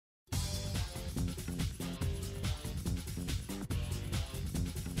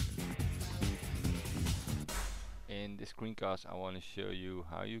this screencast I want to show you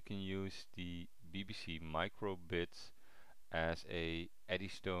how you can use the BBC microbit as a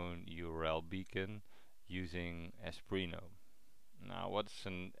Eddystone URL beacon using Espruino. Now, what's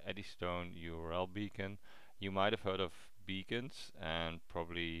an Eddystone URL beacon? You might have heard of beacons, and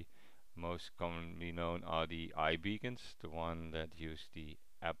probably most commonly known are the iBeacons, the one that use the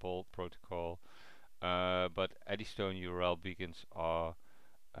Apple protocol. But Eddystone URL beacons are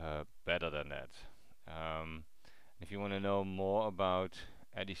better than that. Um, if you want to know more about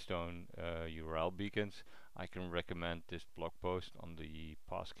Eddystone URL beacons, I can recommend this blog post on the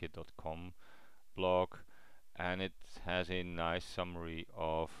passkit.com blog, and it has a nice summary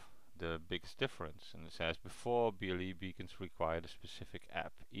of the biggest difference. And it says, before BLE beacons required a specific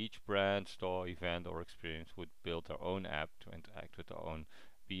app. Each brand, store, event or experience would build their own app to interact with their own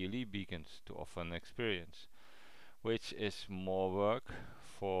BLE beacons to offer an experience, which is more work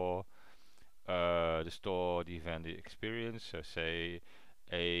for the store, the event, the experience. So say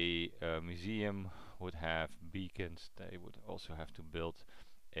a museum would have beacons, they would also have to build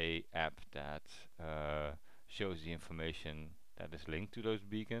a app that shows the information that is linked to those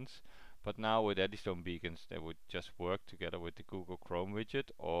beacons. But now with Eddystone beacons, they would just work together with the Google Chrome widget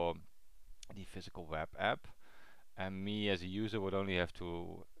or the physical web app, and me as a user would only have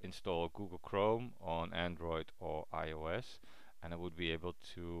to install Google Chrome on Android or iOS, and I would be able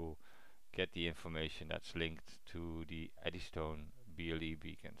to get the information that's linked to the Eddystone BLE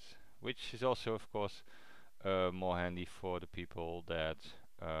beacons, which is also of course more handy for the people that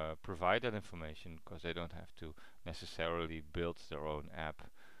provide that information, because they don't have to necessarily build their own app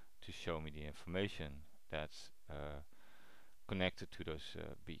to show me the information that's connected to those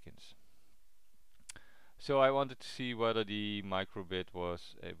beacons. So I wanted to see whether the microbit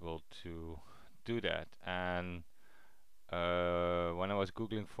was able to do that, and when I was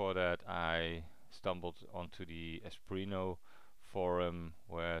googling for that, I stumbled onto the Espruino forum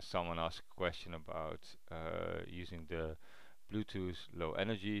where someone asked a question about using the Bluetooth low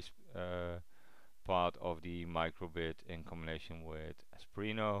energy part of the microbit in combination with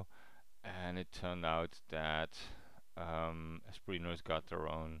Espruino, and it turned out that Espruino's got their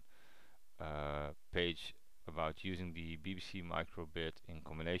own page about using the BBC microbit in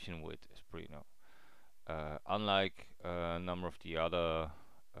combination with Espruino. Unlike a number of the other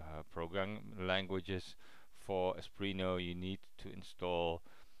programming languages, for Espruino you need to install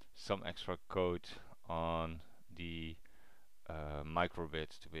some extra code on the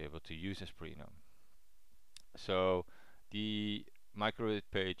microbit to be able to use Espruino. So the microbit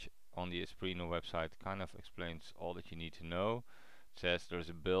page on the Espruino website kind of explains all that you need to know. It says there's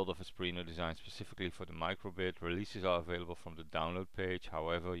a build of Espruino designed specifically for the microbit. Releases are available from the download page.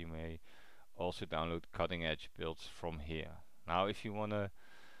 However, you may also download cutting edge builds from here. Now if you want to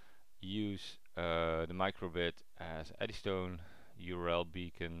use the microbit as Eddystone URL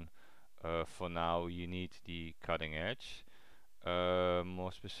beacon, for now you need the cutting edge.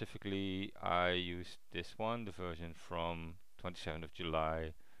 More specifically, I used this one, the version from 27th of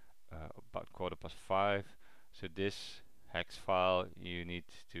July, about 5:15. So this hex file you need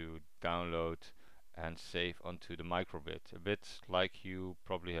to download and save onto the microbit, a bit like you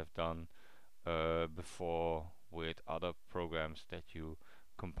probably have done before with other programs that you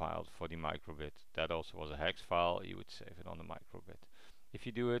compiled for the microbit. That also was a hex file, you would save it on the microbit. If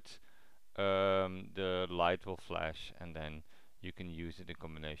you do it, the light will flash, and then you can use it in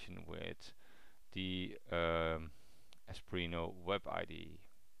combination with the Espruino Web IDE.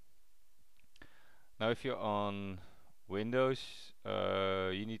 Now if you're on Windows,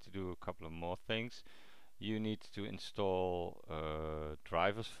 you need to do a couple of more things. You need to install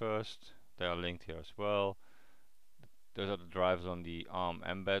drivers first. They are linked here as well. Those are the drivers on the ARM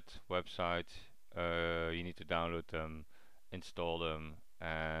embed website. You need to download them, install them,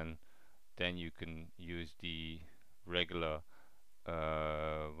 and then you can use the regular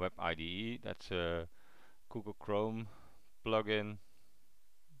Web IDE. That's a Google Chrome plugin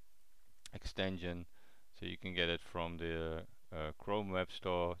extension, so you can get it from the Chrome Web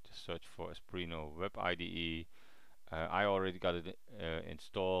Store. Just search for Espruino Web IDE. I already got it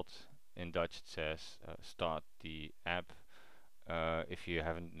installed. In Dutch it says start the app. If you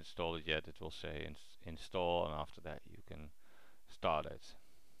haven't installed it yet, it will say install, and after that you can start it.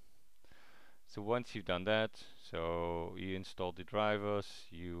 So once you've done that, so you install the drivers,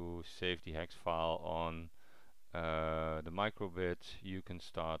 you save the hex file on the microbit, you can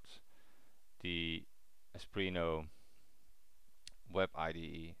start the Espruino Web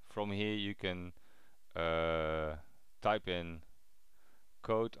IDE. From here you can type in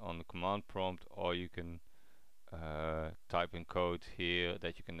code on the command prompt, or you can type in code here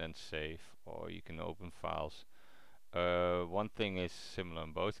that you can then save, or you can open files One thing is similar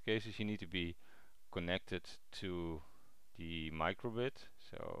in both cases. You need to be connected to the microbit.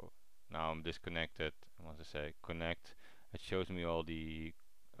 So now I'm disconnected. And once I say connect, it shows me all the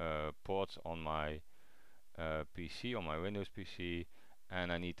ports on my PC, on my Windows PC,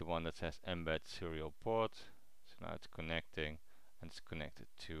 and I need the one that says embed serial port. So now it's connecting, and it's connected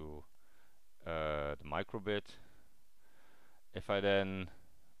to the microbit. If I then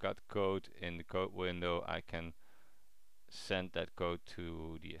got code in the code window, I can send that code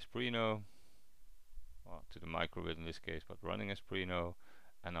to the Espruino, well, to the microbit in this case, but running Espruino,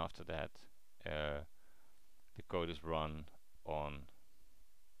 and after that the code is run on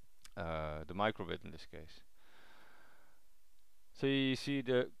the microbit in this case. So you see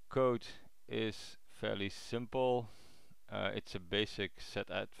the code is fairly simple. It's a basic set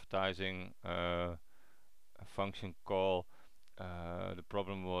advertising function call. The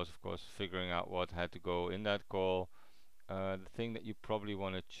problem was, of course, figuring out what had to go in that call. The thing that you probably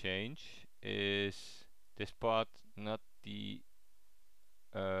want to change is this part, not the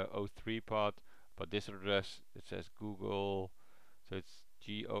O3 part, but this address. It says Google, so it's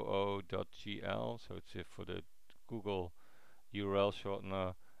goo.gl, so it's for the Google URL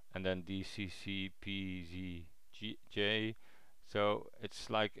shortener, and then dccpzj. So it's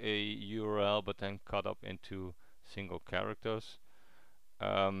like a URL, but then cut up into single characters.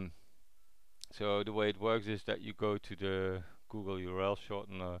 So the way it works is that you go to the Google URL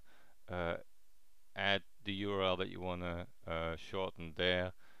shortener, uh, add the URL that you want to shorten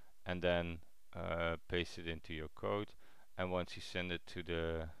there, and then paste it into your code. And once you send it to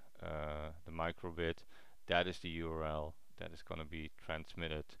the microbit, that is the URL that is going to be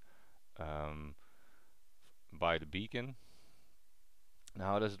transmitted um, by the beacon. Now,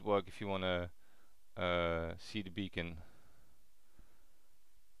 how does it work if you want to see the beacon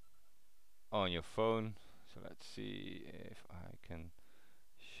on your phone? So let's see if I can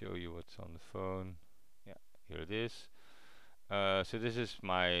show you what's on the phone. Yeah, here it is. So this is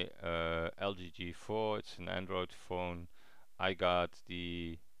my LG G4. It's an Android phone. I got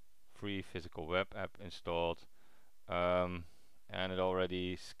the free physical web app installed, and it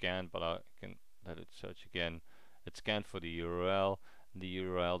already scanned, but I can let it search again. It scanned for the URL. The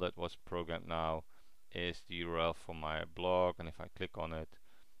URL that was programmed now is the URL for my blog, and if I click on it,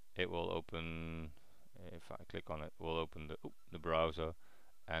 it will open. If I click on it, will open the browser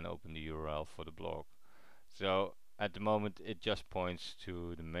and open the URL for the blog. So at the moment, it just points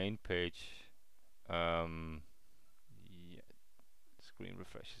to the main page. Yeah, the screen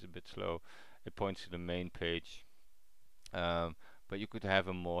refresh is a bit slow. It points to the main page, but you could have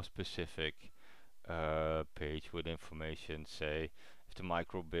a more specific page with information. Say, if the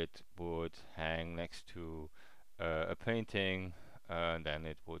microbit would hang next to a painting, then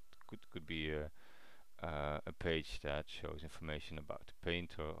it could be a page that shows information about the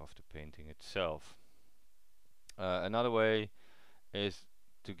painter of the painting itself. Another way is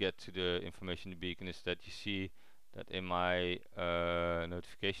to get to the information in the beacon is that you see that in my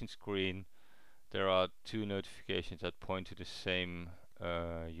notification screen there are two notifications that point to the same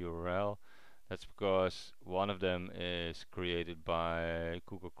URL. That's because one of them is created by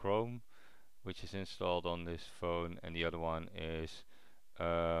Google Chrome, which is installed on this phone, and the other one is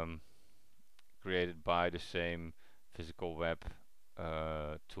um, created by the same physical web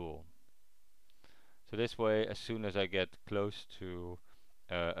tool. So this way, as soon as I get close to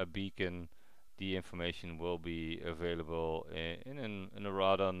a beacon, the information will be available in a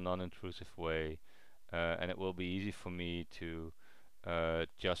rather non-intrusive way, and it will be easy for me to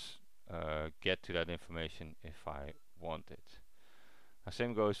just get to that information if I want it. The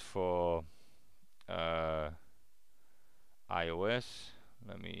same goes for uh, iOS.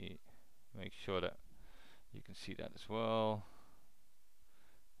 Let me make sure that you can see that as well.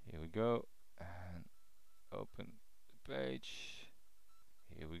 Here we go, and open the page.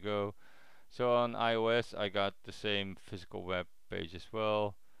 Here we go. So on iOS I got the same physical web page as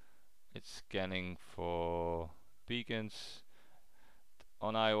well. It's scanning for beacons.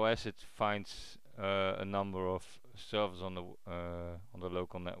 On iOS it finds a number of servers on the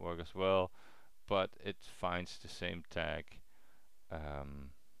local network as well, but it finds the same tag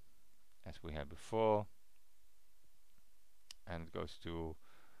as we had before, and it goes to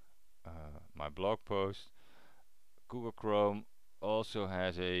my blog post. Google Chrome also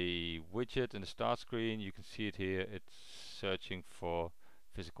has a widget in the start screen. You can see it here. It's searching for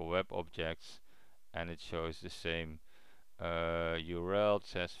physical web objects, and it shows the same URL. It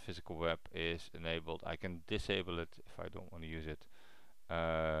says physical web is enabled. I can disable it if I don't want to use it.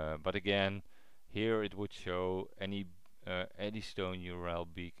 But again, here it would show any Eddystone-URL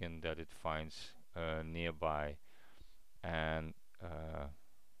beacon that it finds nearby. and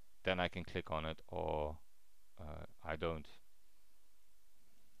then I can click on it, or I don't.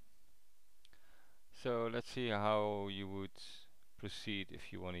 So let's see how you would proceed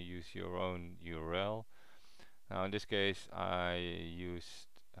if you want to use your own URL. Now in this case I used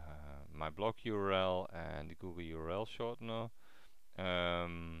my blog URL and the Google URL shortener,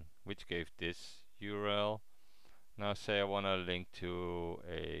 which gave this URL. Now say I want to link to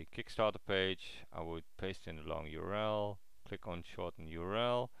a Kickstarter page, I would paste in the long URL, click on shorten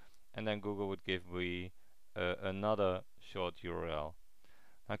URL, and then Google would give me another short URL.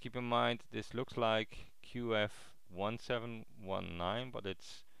 Now keep in mind this looks like QF1719, but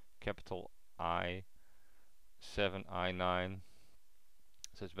it's capital I 7I9,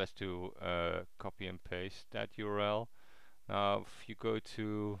 so it's best to copy and paste that URL. Now if you go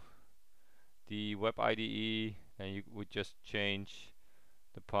to the web IDE, then you would just change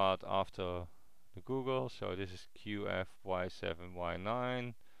the part after the Google, so this is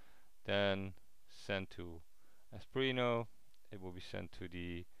QFY7Y9, then send to Espruino. It will be sent to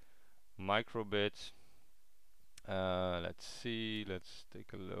the microbit. Let's see, let's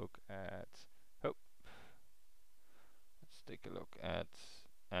take a look at oh, let's take a look at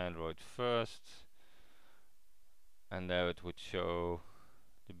Android first, and there it would show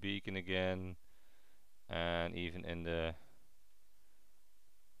the beacon again, and even in the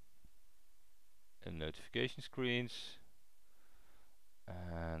notification screens.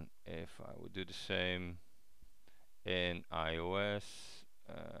 And if I would do the same in iOS,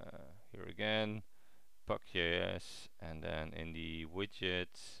 here again, Puck.js, and then in the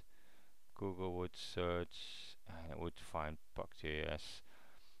widgets, Google would search and it would find Puck.js,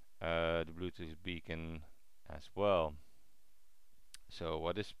 the Bluetooth beacon as well. So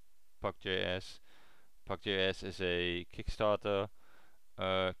what is Puck.js? Puck.js is a Kickstarter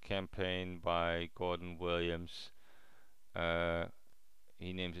campaign by Gordon Williams.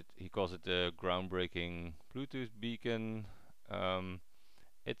 He calls it the groundbreaking Bluetooth beacon.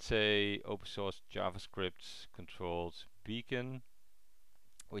 It's a open source JavaScript controlled beacon,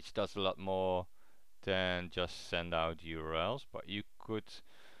 which does a lot more than just send out URLs, but you could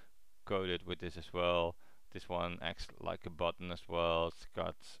code it with this as well. This one acts like a button as well. It's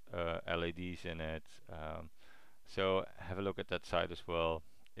got LEDs in it. So have a look at that site as well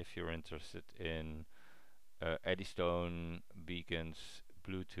if you're interested in Eddystone, beacons,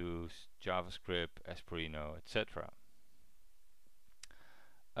 Bluetooth, JavaScript, Espruino, etc.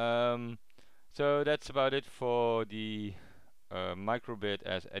 So that's about it for the microbit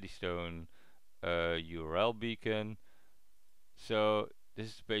as Eddystone URL beacon. So this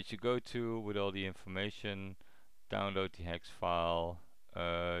is the page you go to with all the information. Download the hex file,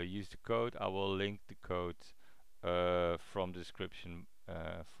 use the code. I will link the code from the description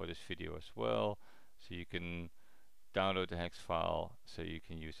for this video as well, so you can download the hex file so you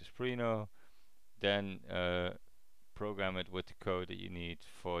can use Espruino. Then program it with the code that you need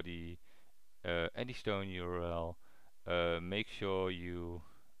for the Eddystone URL. Make sure you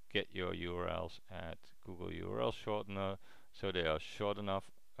get your URLs at Google URL shortener so they are short enough.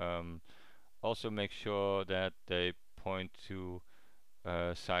 Also make sure that they point to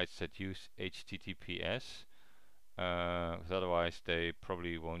sites that use HTTPS, because otherwise they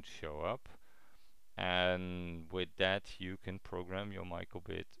probably won't show up. And with that you can program your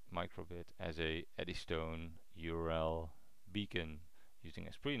microbit as a Eddystone URL beacon using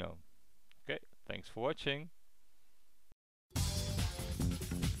Espruino. Okay, thanks for watching.